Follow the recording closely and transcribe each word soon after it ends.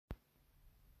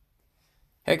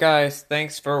Hey guys,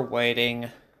 thanks for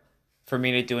waiting for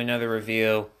me to do another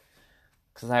review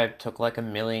because I took like a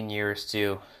million years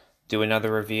to do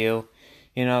another review,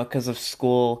 because of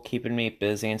school keeping me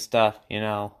busy and stuff,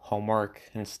 homework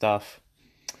and stuff.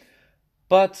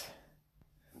 But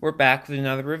we're back with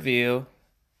another review.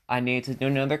 I need to do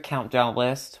another countdown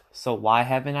list, so why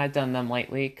haven't I done them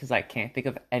lately? Because I can't think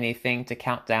of anything to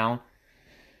count down.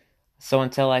 So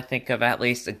until I think of at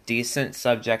least a decent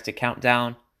subject to count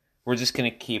down, we're just gonna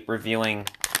keep reviewing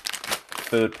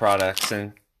food products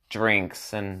and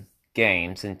drinks and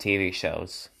games and TV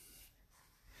shows.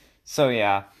 So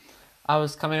yeah, I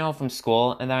was coming home from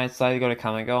school and then I decided to go to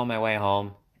Come and Go on my way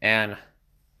home and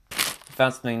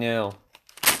found something new.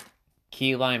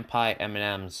 Key lime pie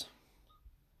M&Ms.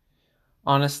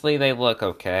 Honestly, they look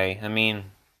okay. I mean,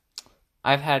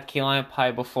 I've had key lime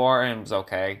pie before and it was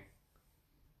okay.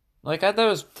 Like I thought it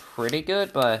was pretty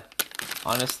good, but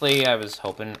honestly, I was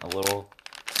hoping a little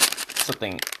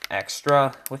something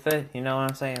extra with it, you know what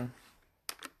I'm saying?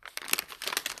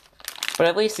 But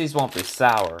at least these won't be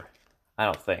sour, I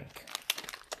don't think.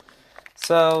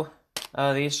 So,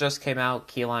 these just came out,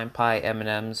 key lime pie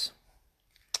M&Ms.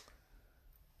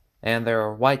 And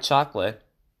they're white chocolate.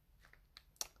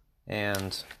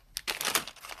 And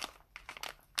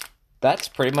that's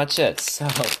pretty much it. So,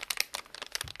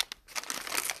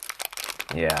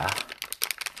 yeah.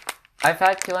 I've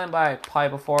had key lime pie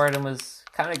before and it was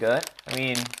kind of good. I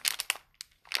mean,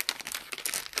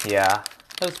 yeah.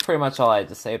 That's pretty much all I had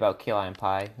to say about key lime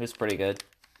pie. It was pretty good.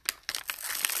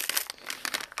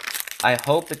 I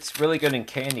hope it's really good in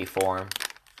candy form.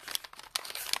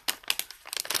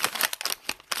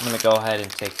 I'm gonna go ahead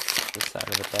and take this out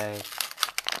of the bag.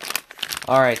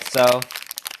 Alright, so,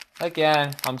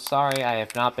 again, I'm sorry I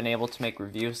have not been able to make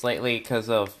reviews lately because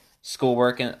of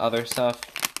schoolwork and other stuff.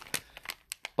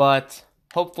 But,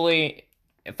 hopefully,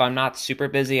 if I'm not super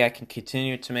busy, I can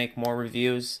continue to make more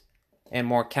reviews and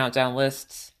more countdown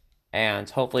lists. And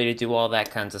hopefully to do all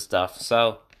that kinds of stuff.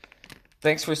 So,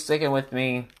 thanks for sticking with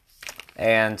me.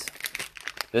 And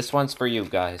this one's for you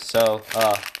guys. So,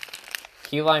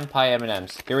 key lime pie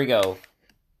M&Ms. Here we go.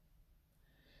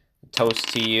 Toast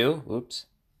to you. Oops.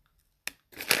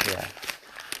 Yeah.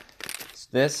 It's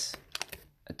this.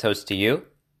 A toast to you.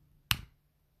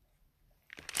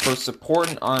 For support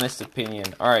and honest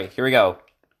opinion. Alright, here we go.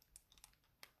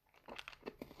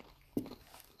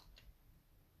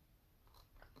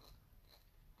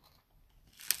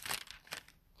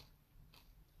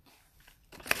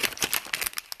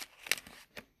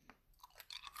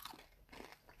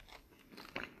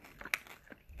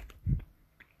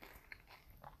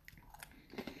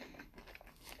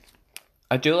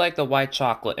 I do like the white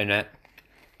chocolate in it.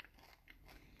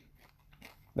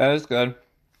 That is good.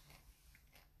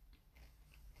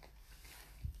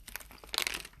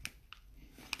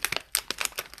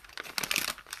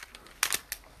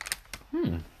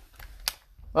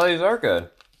 Well, these are good.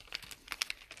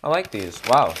 I like these.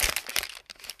 Wow.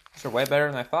 These are way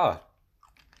better than I thought.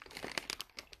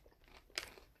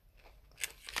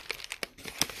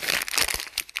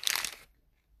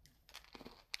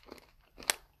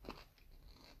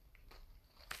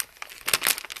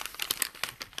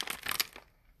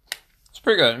 It's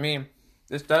pretty good. I mean,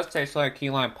 this does taste like key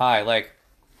lime pie. Like,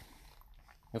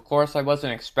 of course, I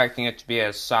wasn't expecting it to be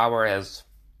as sour as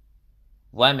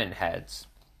lemon heads.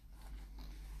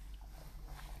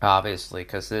 Obviously,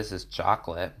 because this is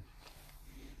chocolate.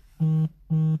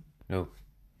 Nope.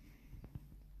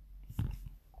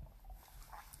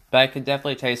 But I could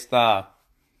definitely taste the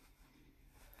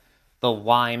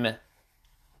lime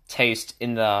taste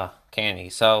in the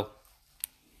candy. So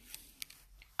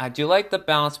I do like the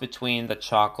balance between the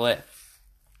chocolate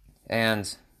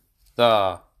and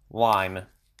the lime.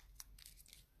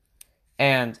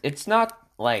 And it's not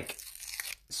like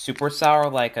super sour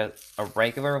like a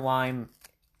regular lime.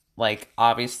 Like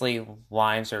obviously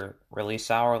limes are really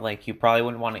sour. Like you probably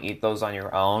wouldn't want to eat those on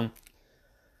your own.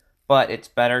 But it's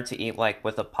better to eat like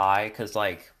with a pie because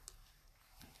like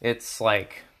it's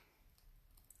like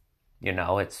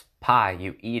it's pie,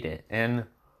 you eat it. And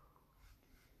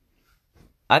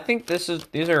I think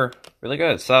these are really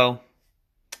good. So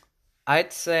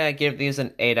I'd say I give these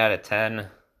an 8 out of 10.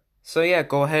 So yeah,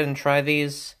 go ahead and try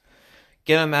these.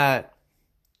 Get them at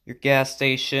your gas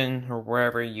station or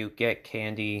wherever you get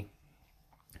candy.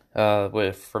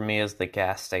 For me is the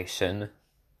gas station.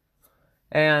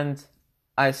 And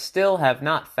I still have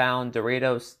not found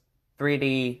Doritos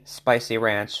 3D Spicy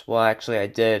Ranch. Well, actually I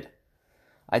did.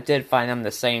 I did find them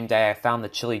the same day I found the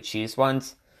chili cheese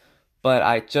ones. But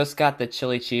I just got the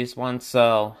chili cheese one,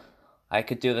 so I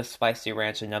could do the spicy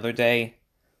ranch another day.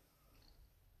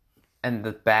 and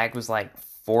the bag was like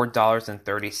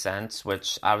 $4.30,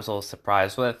 which I was a little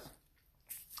surprised with.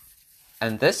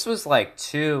 And this was like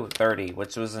 $2.30,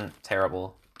 which wasn't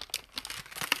terrible.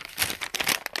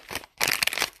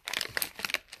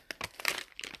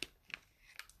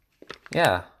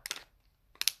 Yeah.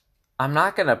 I'm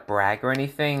not gonna brag or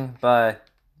anything, but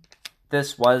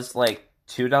this was like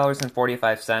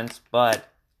 $2.45, but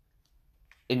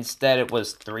instead it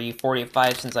was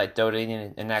 $3.45 since I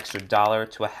donated an extra dollar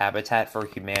to a Habitat for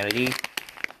Humanity.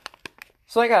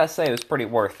 So I gotta say it was pretty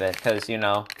worth it, because, you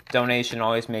know, donation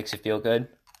always makes you feel good.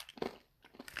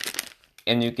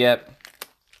 And you get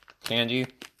candy.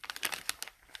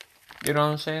 You know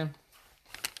what I'm saying?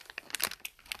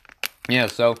 Yeah,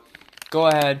 so go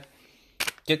ahead,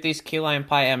 get these key lime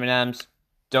pie M&Ms,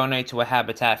 donate to a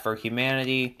Habitat for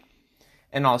Humanity,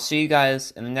 and I'll see you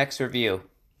guys in the next review.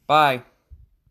 Bye!